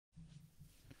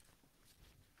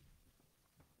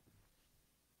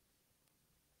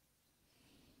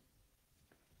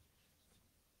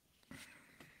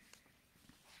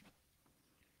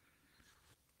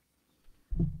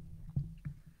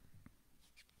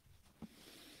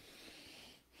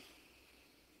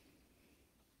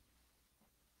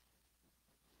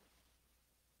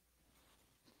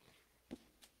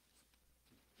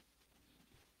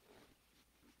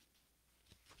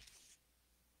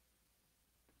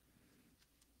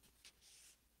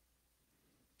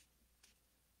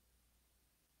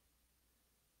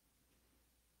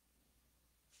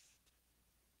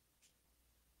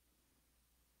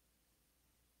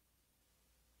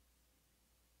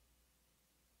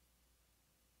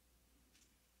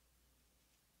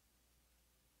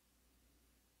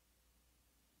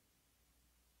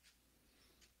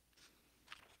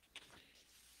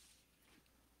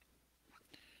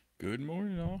Good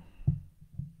morning, all.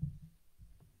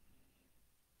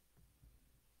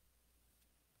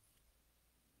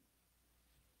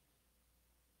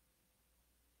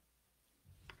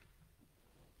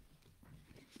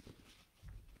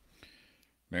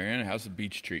 Marianne, how's the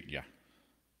beach treating you?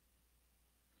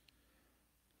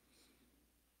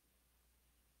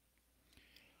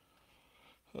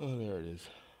 Oh, there it is.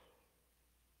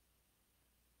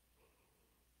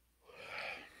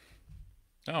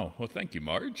 Oh, well, thank you,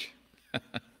 Marge.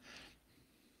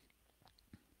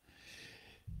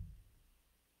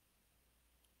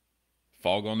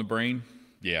 Fog on the brain?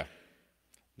 Yeah,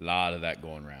 a lot of that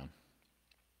going around.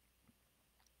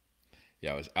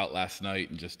 Yeah, I was out last night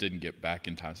and just didn't get back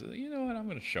in time. So, you know what? I'm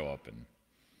going to show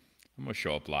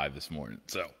up live this morning.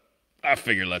 So I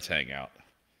figured let's hang out.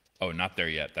 Oh, not there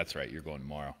yet. That's right. You're going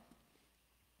tomorrow.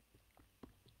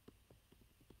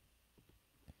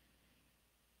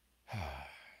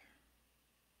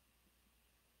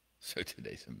 So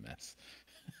today's a mess.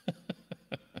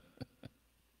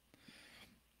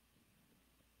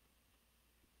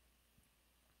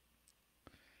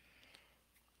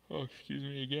 Oh, excuse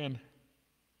me again.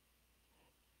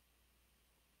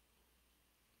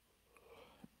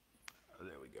 Oh,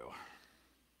 there we go.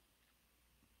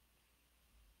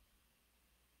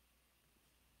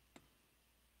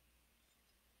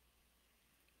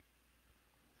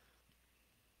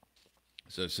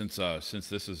 So since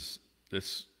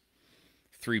this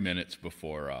 3 minutes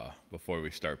before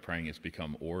we start praying, it's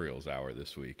become Orioles hour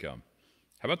this week. How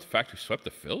about the fact we swept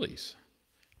the Phillies?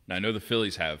 Now I know the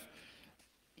Phillies have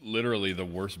literally the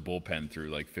worst bullpen through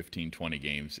like 15, 20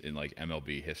 games in like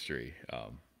MLB history.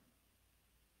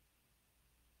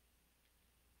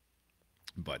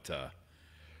 But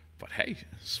hey,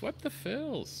 swept the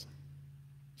Phils.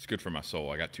 It's good for my soul.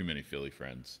 I got too many Philly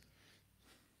friends.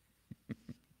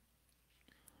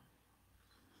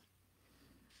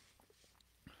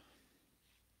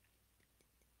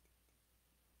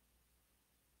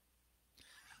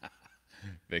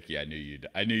 Vicky, I knew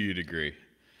you'd agree.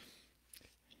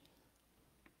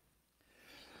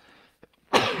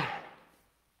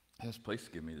 This place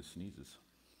give me the sneezes.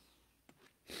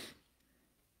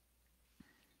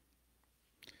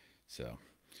 So,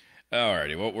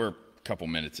 alrighty, well, we're a couple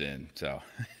minutes in, so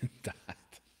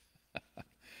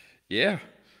yeah,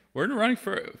 we're in the running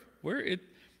for where it.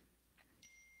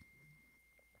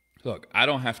 Look, I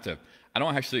don't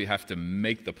actually have to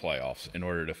make the playoffs in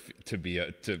order to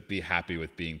be happy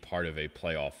with being part of a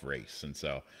playoff race, and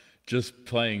so just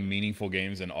playing meaningful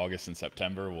games in August and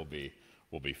September will be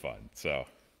fun. So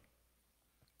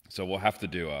we'll have to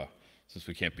do since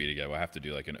we can't be together, we'll have to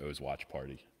do like an O's watch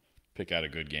party. Pick out a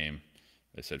good game.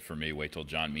 They said for me, wait till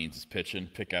John Means is pitching,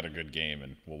 pick out a good game,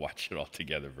 and we'll watch it all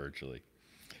together virtually.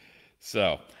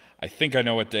 So I think I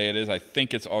know what day it is. I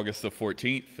think it's August the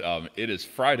 14th. It is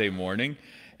Friday morning,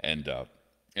 and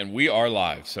we are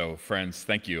live. So friends,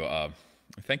 thank you.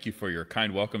 Thank you for your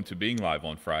kind welcome to being live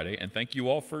on Friday, and thank you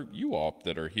all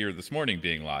that are here this morning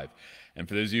being live. And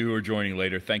for those of you who are joining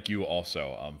later, thank you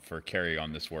also for carrying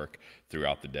on this work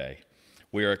throughout the day.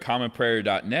 We are at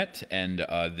commonprayer.net, and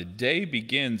the day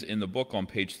begins in the book on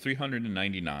page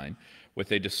 399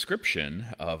 with a description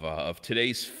of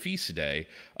today's feast day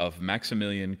of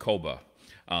Maximilian Kolbe.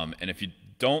 And if you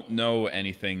don't know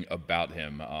anything about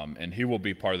him, and he will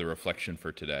be part of the reflection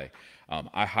for today,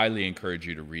 I highly encourage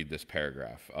you to read this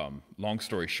paragraph. Long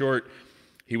story short,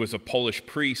 he was a Polish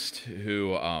priest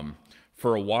who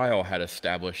for a while had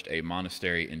established a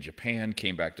monastery in Japan,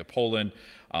 came back to Poland,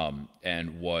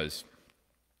 and was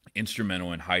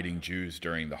instrumental in hiding Jews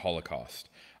during the Holocaust.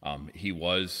 He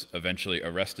was eventually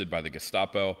arrested by the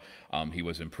Gestapo. He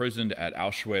was imprisoned at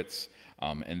Auschwitz,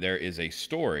 and there is a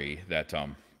story that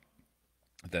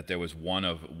there was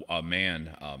a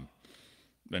man.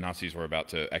 The Nazis were about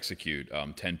to execute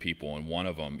 10 people, and one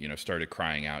of them, started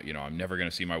crying out, I'm never going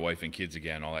to see my wife and kids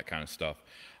again, all that kind of stuff.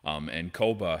 And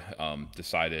Kolbe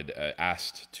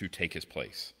asked to take his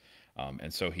place,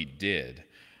 and so he did.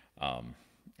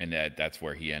 And that's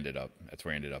where he ended up. That's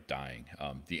where he ended up dying.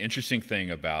 The interesting thing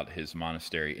about his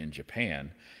monastery in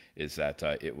Japan is that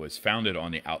it was founded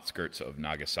on the outskirts of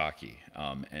Nagasaki,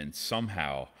 and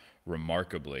somehow,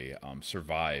 remarkably,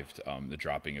 survived the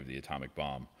dropping of the atomic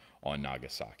bomb on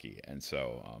Nagasaki. And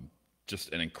so,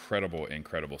 just an incredible,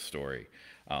 incredible story.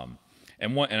 And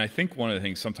I think one of the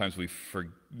things sometimes we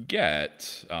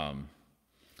forget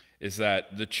is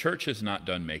that the church is not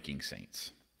done making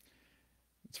saints.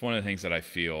 It's one of the things that I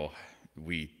feel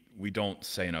we don't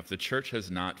say enough. The church has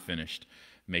not finished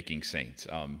making saints.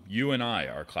 You and I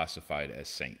are classified as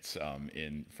saints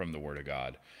from the Word of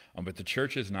God, but the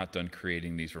church is not done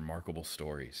creating these remarkable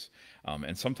stories.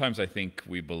 And sometimes I think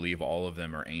we believe all of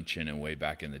them are ancient and way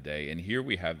back in the day. And here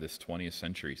we have this 20th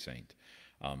century saint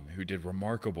who did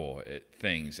remarkable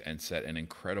things and set an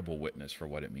incredible witness for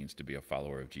what it means to be a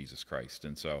follower of Jesus Christ.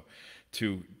 And so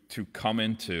to come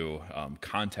into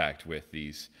contact with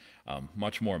these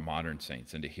much more modern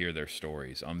saints and to hear their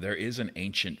stories, there is an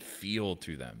ancient feel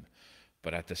to them,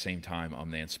 but at the same time,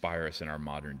 they inspire us in our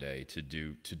modern day to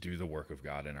do the work of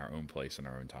God in our own place in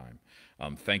our own time.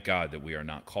 Thank God that we are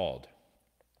not called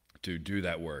to do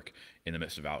that work in the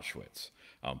midst of Auschwitz,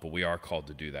 but we are called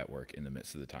to do that work in the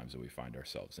midst of the times that we find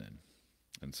ourselves in.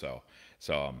 And so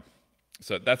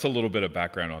that's a little bit of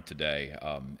background on today.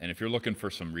 And if you're looking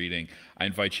for some reading, I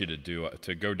invite you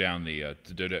to go down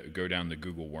the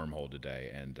Google wormhole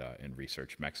today and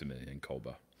research Maximilian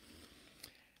Kolbe.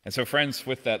 And so, friends,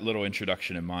 with that little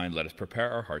introduction in mind, let us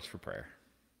prepare our hearts for prayer.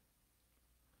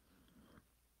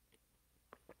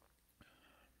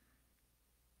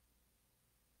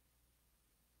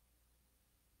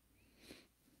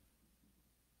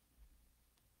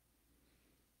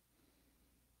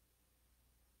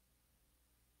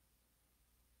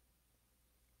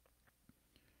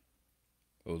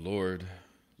 O Lord,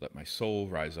 let my soul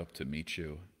rise up to meet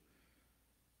you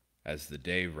as the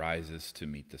day rises to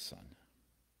meet the sun.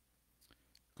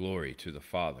 Glory to the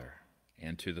Father,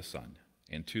 and to the Son,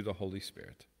 and to the Holy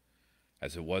Spirit,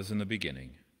 as it was in the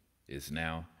beginning, is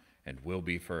now, and will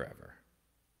be forever.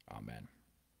 Amen.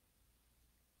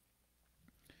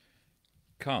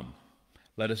 Come,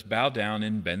 let us bow down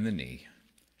and bend the knee.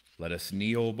 Let us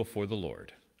kneel before the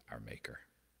Lord, our Maker.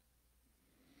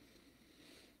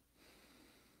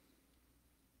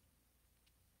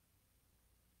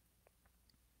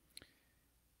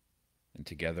 And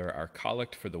together our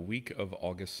collect for the week of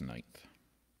August 9th.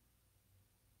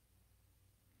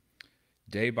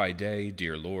 Day by day,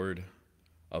 dear Lord,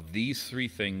 of these three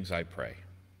things I pray: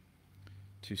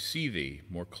 to see thee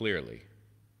more clearly,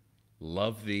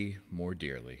 love thee more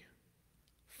dearly,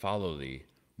 follow thee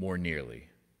more nearly,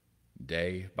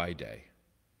 day by day.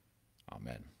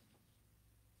 Amen.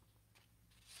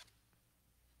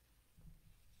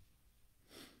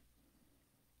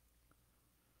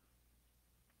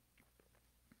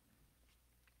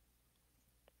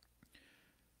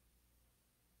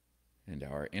 And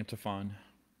our antiphon.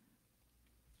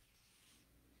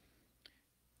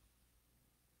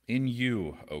 In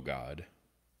you, O God,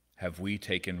 have we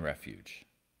taken refuge.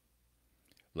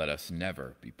 Let us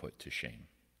never be put to shame.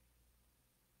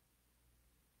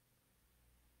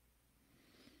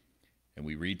 And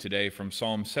we read today from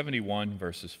Psalm 71,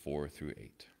 verses 4 through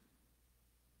 8.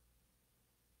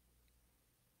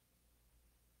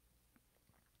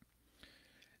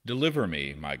 Deliver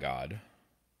me, my God,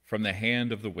 from the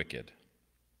hand of the wicked,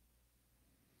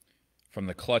 from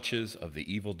the clutches of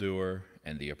the evildoer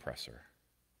and the oppressor.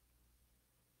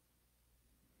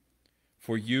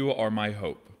 For you are my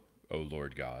hope, O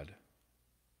Lord God,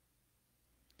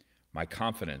 my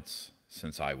confidence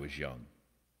since I was young.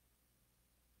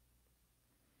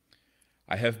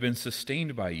 I have been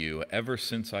sustained by you ever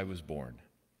since I was born.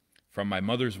 From my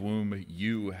mother's womb,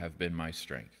 you have been my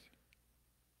strength.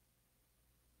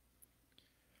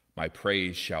 My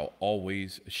praise shall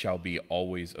be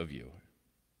always of you.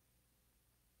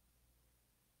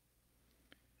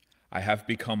 I have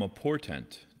become a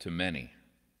portent to many,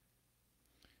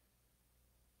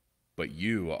 but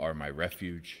you are my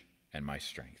refuge and my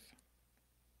strength.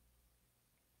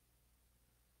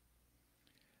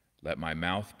 Let my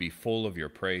mouth be full of your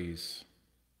praise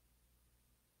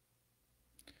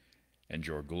and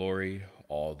your glory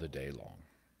all the day long.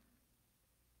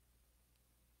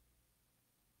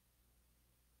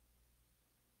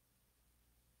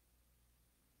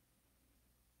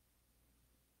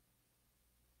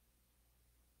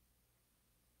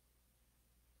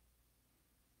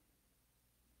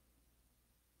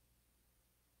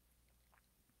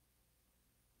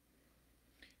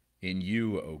 In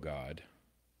you, O God,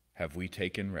 have we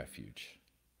taken refuge.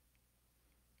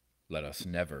 Let us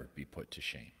never be put to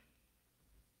shame.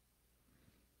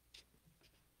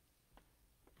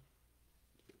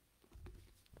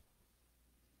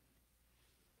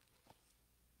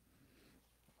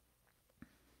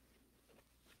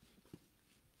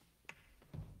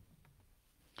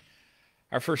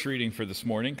 Our first reading for this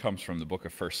morning comes from the book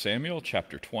of 1 Samuel,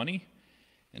 chapter 20.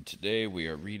 And today we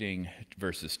are reading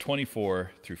verses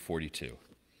 24 through 42.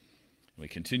 We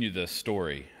continue the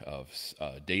story of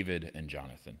David and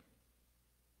Jonathan.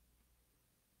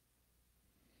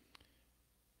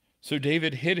 So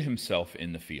David hid himself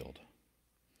in the field.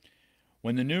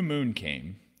 When the new moon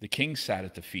came, the king sat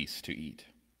at the feast to eat.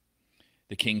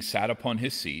 The king sat upon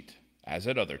his seat, as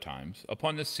at other times,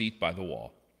 upon the seat by the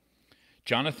wall.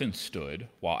 Jonathan stood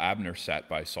while Abner sat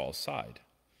by Saul's side,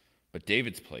 but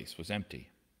David's place was empty.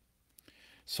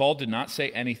 Saul did not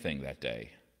say anything that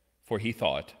day, for he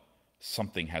thought,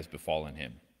 "Something has befallen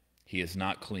him. He is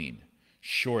not clean.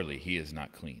 Surely he is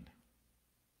not clean."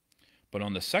 But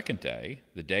on the second day,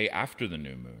 the day after the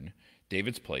new moon,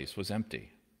 David's place was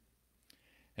empty.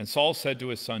 And Saul said to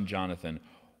his son Jonathan,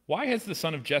 "Why has the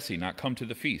son of Jesse not come to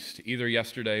the feast, either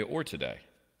yesterday or today?"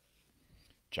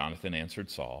 Jonathan answered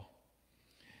Saul,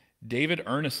 "David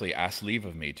earnestly asked leave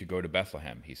of me to go to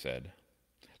Bethlehem," he said.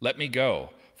 "Let me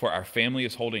go, for our family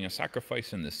is holding a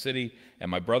sacrifice in the city,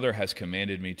 and my brother has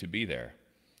commanded me to be there.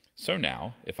 So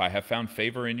now, if I have found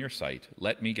favor in your sight,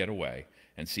 let me get away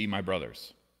and see my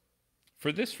brothers."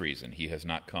 For this reason he has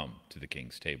not come to the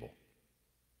king's table.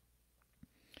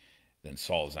 Then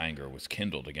Saul's anger was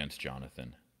kindled against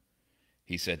Jonathan.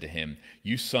 He said to him,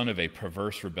 "You son of a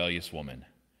perverse, rebellious woman,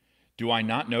 do I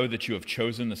not know that you have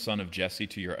chosen the son of Jesse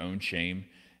to your own shame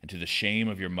and to the shame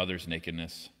of your mother's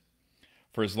nakedness?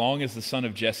 For as long as the son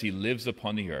of Jesse lives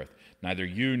upon the earth, neither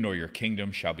you nor your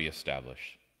kingdom shall be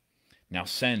established. Now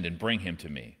send and bring him to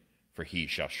me, for he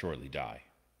shall surely die."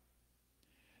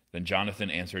 Then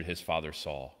Jonathan answered his father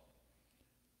Saul,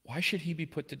 "Why should he be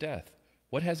put to death?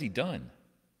 What has he done?"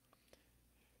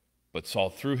 But Saul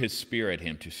threw his spear at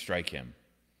him to strike him.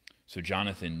 So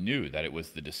Jonathan knew that it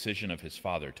was the decision of his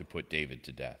father to put David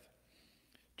to death.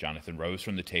 Jonathan rose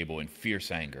from the table in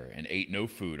fierce anger and ate no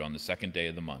food on the second day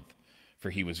of the month, for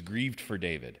he was grieved for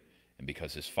David and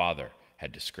because his father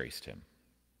had disgraced him.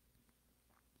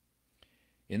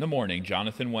 In the morning,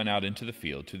 Jonathan went out into the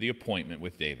field to the appointment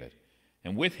with David,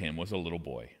 and with him was a little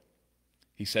boy.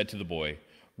 He said to the boy,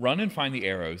 "Run and find the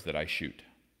arrows that I shoot."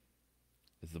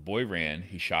 As the boy ran,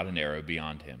 he shot an arrow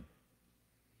beyond him.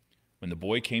 When the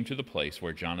boy came to the place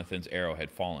where Jonathan's arrow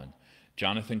had fallen,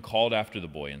 Jonathan called after the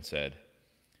boy and said,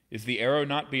 "Is the arrow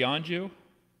not beyond you?"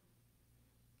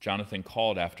 Jonathan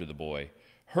called after the boy,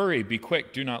 "Hurry, be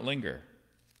quick, do not linger."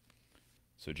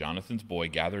 So Jonathan's boy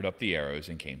gathered up the arrows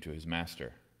and came to his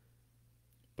master.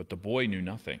 But the boy knew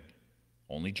nothing.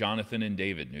 Only Jonathan and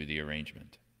David knew the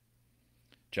arrangement.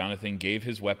 Jonathan gave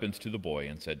his weapons to the boy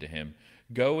and said to him,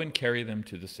 "Go and carry them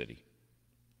to the city."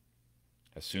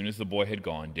 As soon as the boy had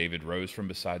gone, David rose from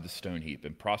beside the stone heap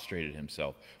and prostrated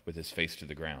himself with his face to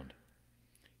the ground.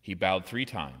 He bowed 3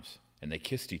 times, and they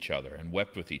kissed each other and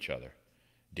wept with each other.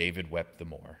 David wept the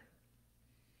more.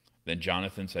 Then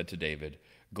Jonathan said to David,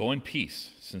 "Go in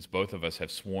peace, since both of us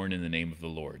have sworn in the name of the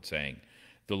Lord, saying,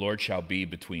 'The Lord shall be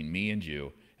between me and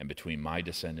you, and between my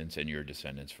descendants and your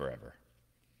descendants forever.'"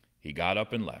 He got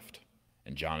up and left,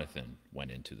 and Jonathan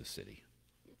went into the city.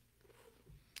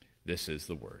 This is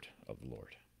the word of the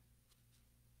Lord.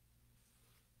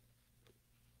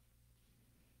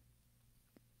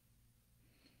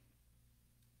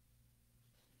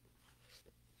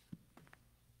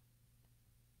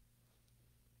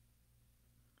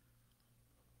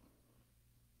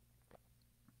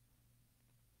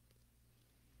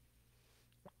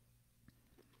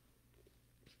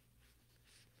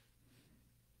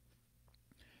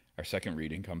 Our second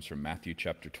reading comes from Matthew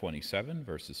chapter 27,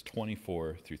 verses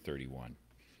 24 through 31.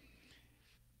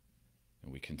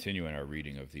 And we continue in our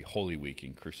reading of the Holy Week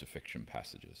and crucifixion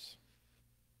passages.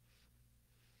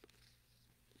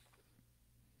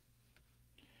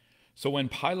 So when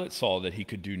Pilate saw that he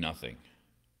could do nothing,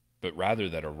 but rather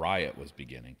that a riot was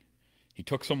beginning, he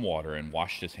took some water and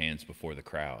washed his hands before the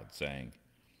crowd, saying,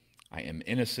 "I am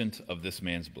innocent of this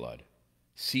man's blood.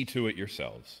 See to it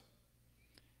yourselves."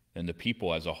 Then the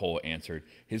people as a whole answered,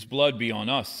 "His blood be on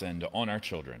us and on our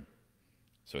children."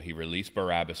 So he released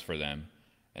Barabbas for them,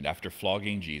 and after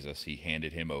flogging Jesus, he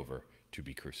handed him over to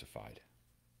be crucified.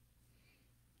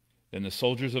 Then the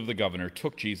soldiers of the governor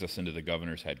took Jesus into the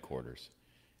governor's headquarters,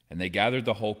 and they gathered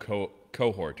the whole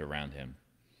cohort around him.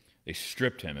 They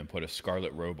stripped him and put a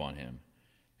scarlet robe on him,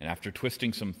 and after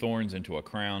twisting some thorns into a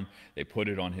crown, they put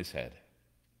it on his head.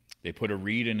 They put a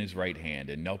reed in his right hand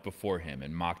and knelt before him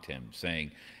and mocked him,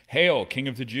 saying, "Hail, King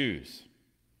of the Jews!"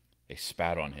 They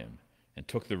spat on him and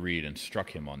took the reed and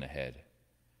struck him on the head.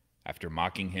 After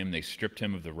mocking him, they stripped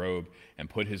him of the robe and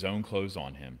put his own clothes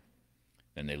on him.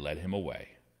 Then they led him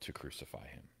away to crucify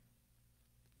him.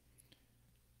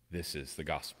 This is the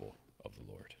gospel of the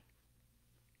Lord.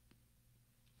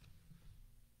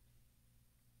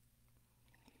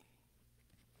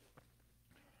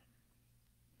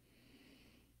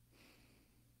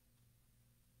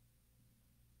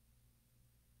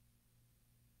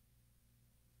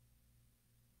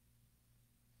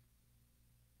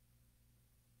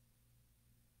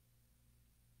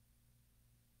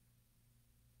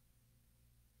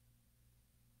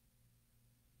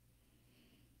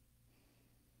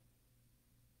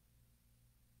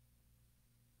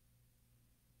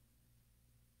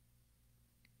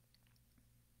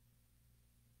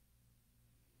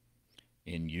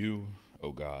 In you,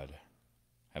 O God,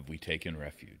 have we taken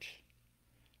refuge.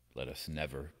 Let us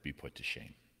never be put to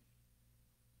shame.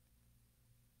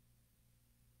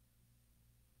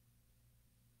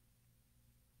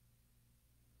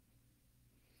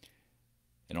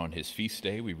 And on his feast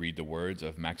day, we read the words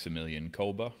of Maximilian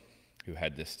Kolbe, who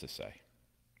had this to say.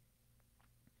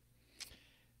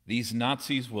 These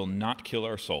Nazis will not kill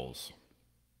our souls,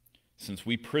 since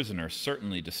we prisoners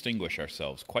certainly distinguish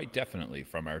ourselves quite definitely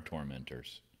from our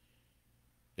tormentors.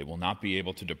 They will not be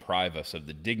able to deprive us of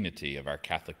the dignity of our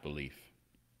Catholic belief.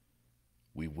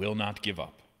 We will not give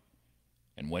up,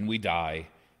 and when we die,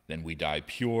 then we die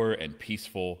pure and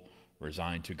peaceful,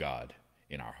 resigned to God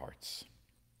in our hearts.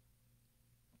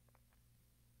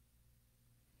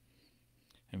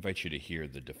 I invite you to hear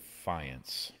the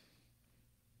defiance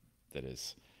that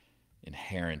is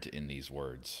inherent in these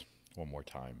words one more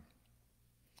time.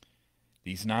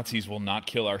 These Nazis will not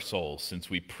kill our souls, since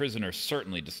we prisoners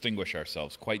certainly distinguish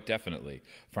ourselves quite definitely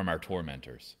from our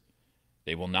tormentors.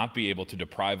 They will not be able to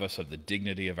deprive us of the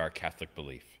dignity of our Catholic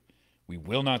belief. We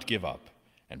will not give up,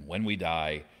 and when we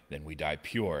die, then we die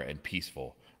pure and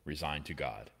peaceful, resigned to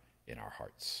God in our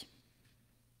hearts.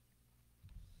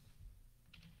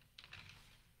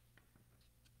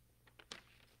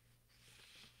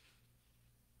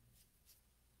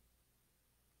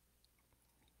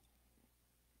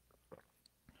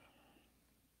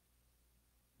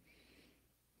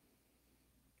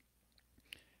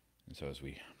 And so as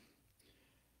we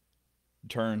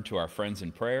turn to our friends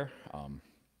in prayer,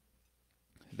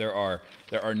 there are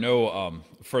no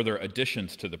further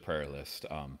additions to the prayer list.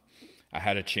 I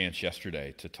had a chance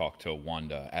yesterday to talk to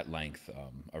Wanda at length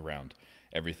around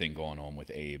everything going on with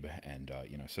Abe, and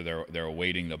so they're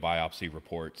awaiting the biopsy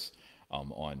reports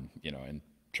and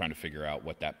trying to figure out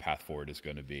what that path forward is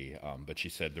going to be. But she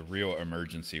said the real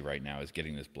emergency right now is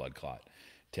getting this blood clot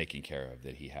taken care of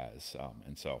that he has,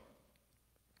 and so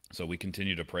we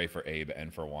continue to pray for Abe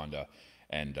and for Wanda.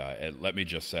 And let me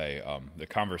just say, the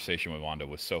conversation with Wanda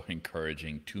was so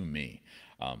encouraging to me,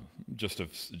 just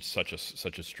of such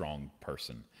a strong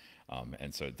person.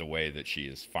 And so the way that she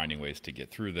is finding ways to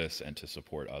get through this and to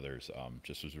support others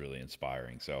just was really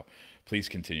inspiring. So please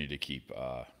continue to keep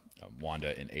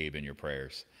Wanda and Abe in your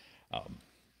prayers.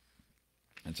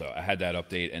 And so I had that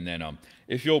update. And then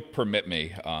if you'll permit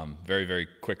me, very, very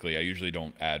quickly, I usually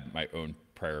don't add my own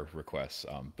prayer requests,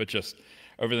 but just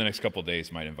over the next couple of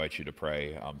days might invite you to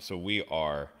pray. So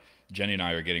Jenny and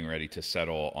I are getting ready to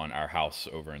settle on our house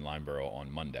over in Lineborough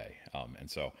on Monday. And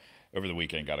so over the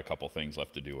weekend, got a couple things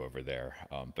left to do over there.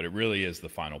 But it really is the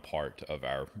final part of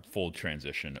our full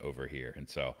transition over here. And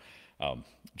so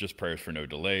just prayers for no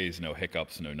delays, no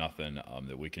hiccups, no nothing,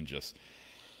 that we can just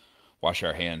wash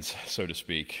our hands, so to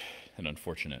speak. An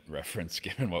unfortunate reference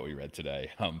given what we read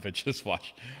today, but just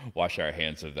wash our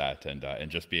hands of that and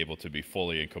just be able to be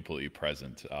fully and completely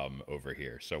present over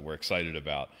here. So we're excited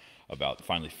about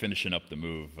finally finishing up the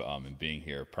move and being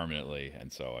here permanently.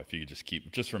 And so if you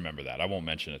could just remember that. I won't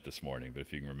mention it this morning, but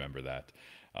if you can remember that,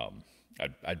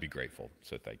 I'd be grateful.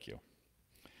 So thank you.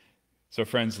 So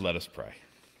friends, let us pray.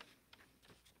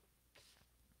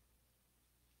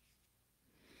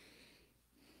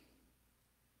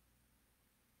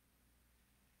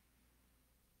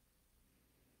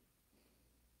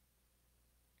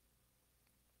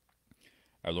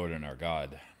 Our Lord and our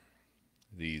God,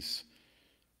 these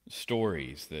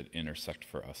stories that intersect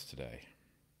for us today,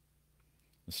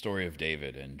 the story of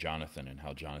David and Jonathan and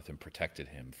how Jonathan protected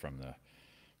him from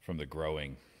the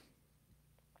growing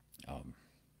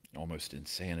almost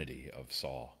insanity of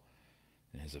Saul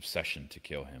and his obsession to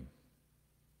kill him.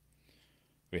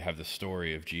 We have the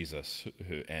story of Jesus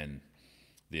and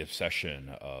the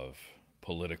obsession of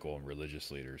political and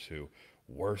religious leaders who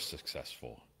were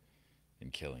successful in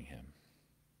killing him.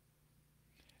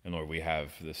 And Lord, we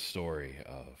have this story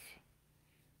of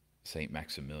Saint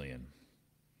Maximilian,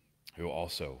 who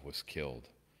also was killed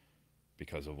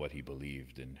because of what he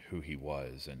believed and who he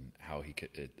was and how he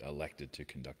elected to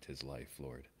conduct his life,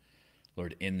 Lord.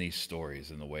 Lord, in these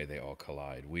stories and the way they all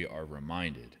collide, we are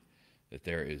reminded that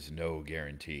there is no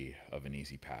guarantee of an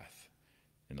easy path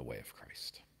in the way of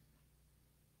Christ.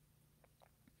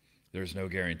 There is no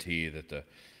guarantee that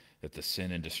the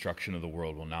sin and destruction of the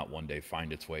world will not one day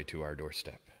find its way to our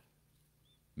doorstep.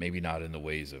 Maybe not in the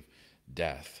ways of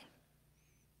death,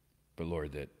 but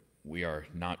Lord, that we are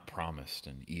not promised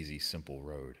an easy, simple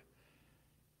road.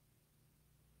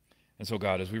 And so,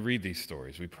 God, as we read these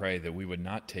stories, we pray that we would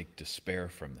not take despair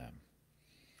from them,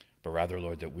 but rather,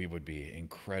 Lord, that we would be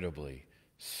incredibly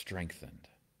strengthened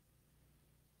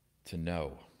to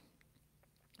know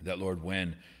That, Lord,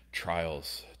 when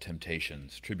trials,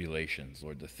 temptations, tribulations,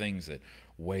 Lord, the things that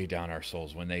weigh down our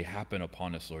souls, when they happen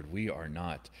upon us, Lord, we are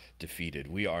not defeated.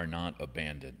 We are not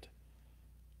abandoned.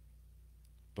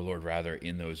 But, Lord, rather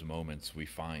in those moments we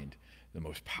find the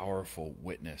most powerful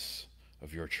witness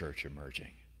of your church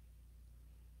emerging.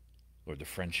 Lord, the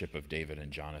friendship of David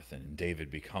and Jonathan, and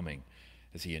David becoming,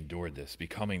 as he endured this,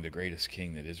 becoming the greatest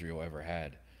king that Israel ever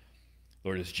had.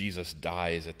 Lord, as Jesus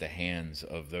dies at the hands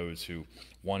of those who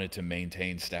wanted to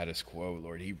maintain status quo,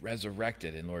 Lord, he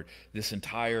resurrected. And Lord, this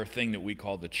entire thing that we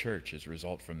call the church is a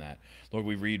result from that. Lord,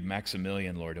 we read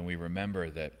Maximilian, Lord, and we remember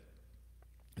that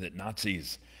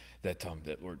Nazis, that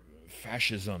Lord,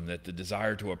 fascism, that the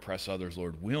desire to oppress others,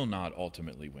 Lord, will not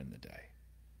ultimately win the day.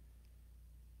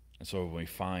 And so when we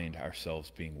find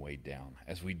ourselves being weighed down,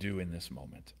 as we do in this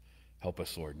moment, help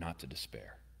us, Lord, not to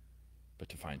despair, but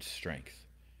to find strength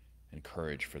and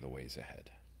courage for the ways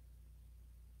ahead.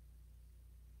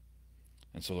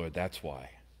 And so, Lord, that's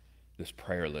why this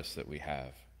prayer list that we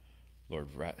have, Lord,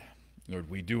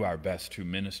 we do our best to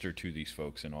minister to these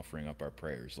folks in offering up our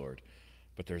prayers, Lord,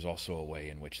 but there's also a way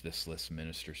in which this list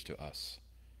ministers to us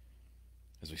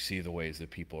as we see the ways that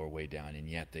people are weighed down, and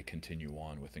yet they continue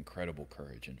on with incredible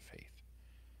courage and faith.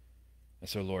 And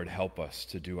so, Lord, help us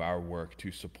to do our work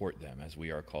to support them as we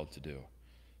are called to do,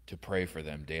 to pray for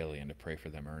them daily and to pray for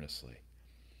them earnestly.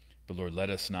 But Lord,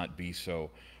 let us not be so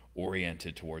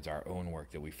oriented towards our own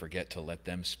work that we forget to let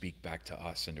them speak back to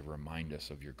us and to remind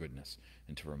us of your goodness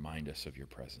and to remind us of your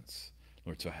presence.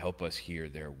 Lord, so help us hear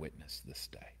their witness this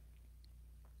day.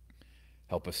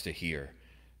 Help us to hear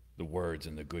the words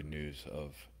and the good news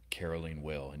of Caroline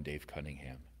Will and Dave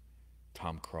Cunningham,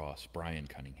 Tom Cross, Brian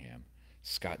Cunningham,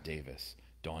 Scott Davis,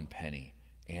 Dawn Penny,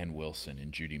 Ann Wilson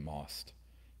and Judy Most,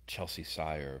 Chelsea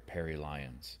Sire, Perry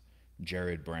Lyons,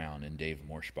 Jared Brown and Dave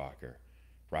Morschbacher,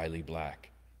 Riley Black,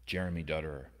 Jeremy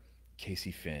Dutterer,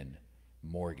 Casey Finn,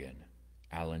 Morgan,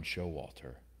 Alan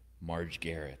Showalter, Marge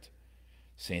Garrett,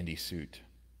 Sandy Soot,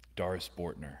 Doris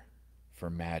Bortner, for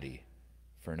Maddie,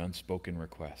 for an unspoken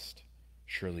request,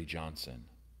 Shirley Johnson,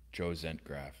 Joe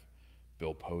Zentgraf,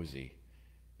 Bill Posey,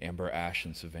 Amber Ash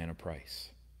and Savannah Price,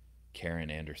 Karen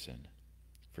Anderson,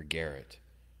 for Garrett,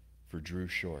 for Drew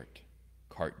Short,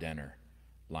 Cart Denner,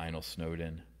 Lionel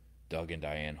Snowden, Doug and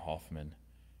Diane Hoffman,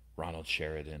 Ronald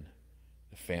Sheridan,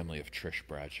 the family of Trish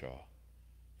Bradshaw,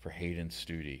 for Hayden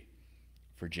Studi,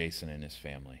 for Jason and his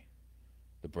family,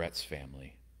 the Brett's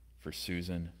family, for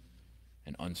Susan,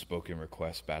 an unspoken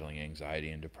request battling anxiety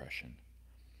and depression,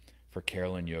 for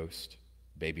Carolyn Yost,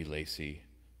 Baby Lacey,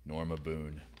 Norma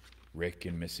Boone, Rick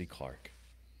and Missy Clark,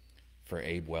 for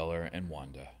Abe Weller and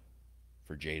Wanda,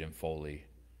 for Jaden Foley,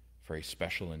 for a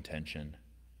special intention,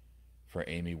 for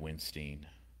Amy Winstein,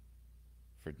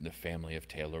 for the family of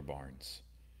Taylor Barnes,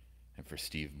 and for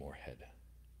Steve Moorhead.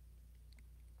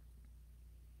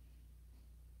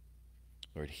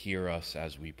 Lord, hear us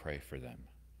as we pray for them,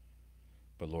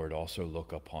 but Lord, also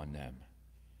look upon them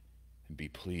and be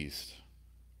pleased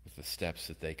with the steps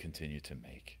that they continue to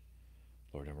make,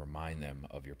 Lord, and remind them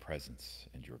of your presence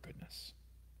and your goodness.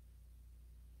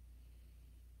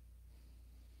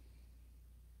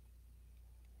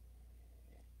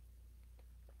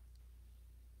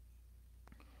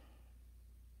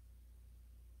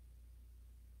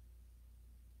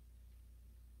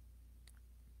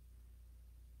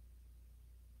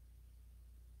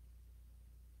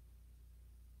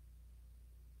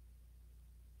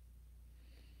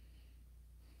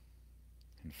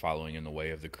 And following in the way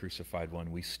of the crucified one,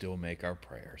 we still make our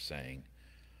prayer, saying,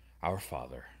 Our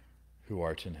Father, who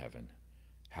art in heaven,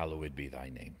 hallowed be thy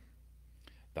name.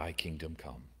 Thy kingdom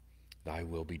come, thy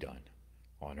will be done,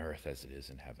 on earth as it is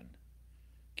in heaven.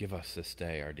 Give us this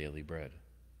day our daily bread.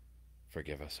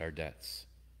 Forgive us our debts,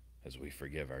 as we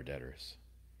forgive our debtors.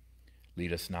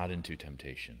 Lead us not into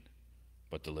temptation,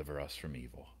 but deliver us from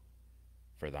evil.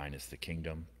 For thine is the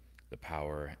kingdom, the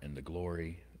power, and the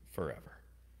glory forever.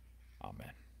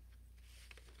 Amen.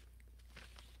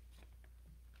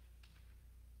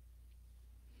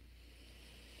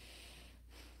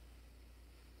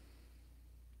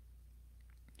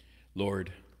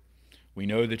 Lord, we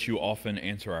know that you often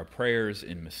answer our prayers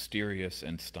in mysterious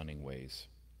and stunning ways.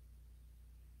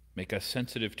 Make us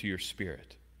sensitive to your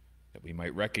Spirit, that we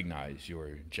might recognize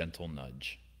your gentle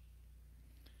nudge.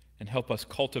 And help us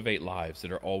cultivate lives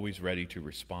that are always ready to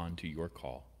respond to your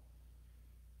call.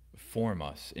 Form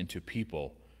us into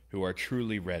people who are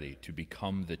truly ready to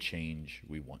become the change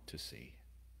we want to see.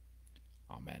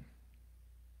 Amen.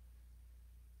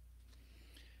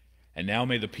 And now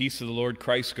may the peace of the Lord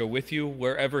Christ go with you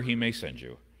wherever he may send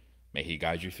you. May he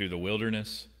guide you through the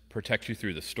wilderness, protect you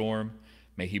through the storm,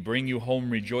 May he bring you home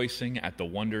rejoicing at the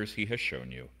wonders he has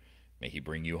shown you. May he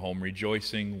bring you home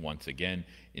rejoicing once again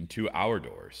into our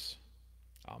doors.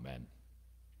 Amen.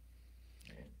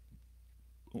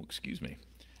 Oh, excuse me.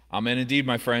 Amen indeed,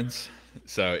 my friends.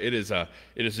 So it is a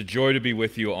joy to be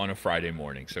with you on a Friday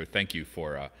morning. So thank you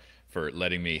for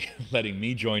letting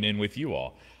me join in with you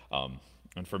all,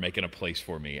 and for making a place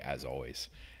for me as always.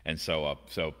 And so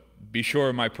be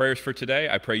sure my prayers for today.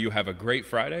 I pray you have a great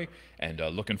Friday, and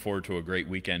looking forward to a great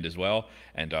weekend as well.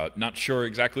 And not sure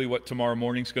exactly what tomorrow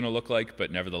morning's going to look like,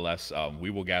 but nevertheless, we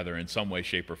will gather in some way,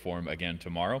 shape, or form again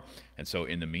tomorrow. And so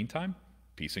in the meantime,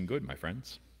 peace and good, my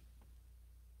friends.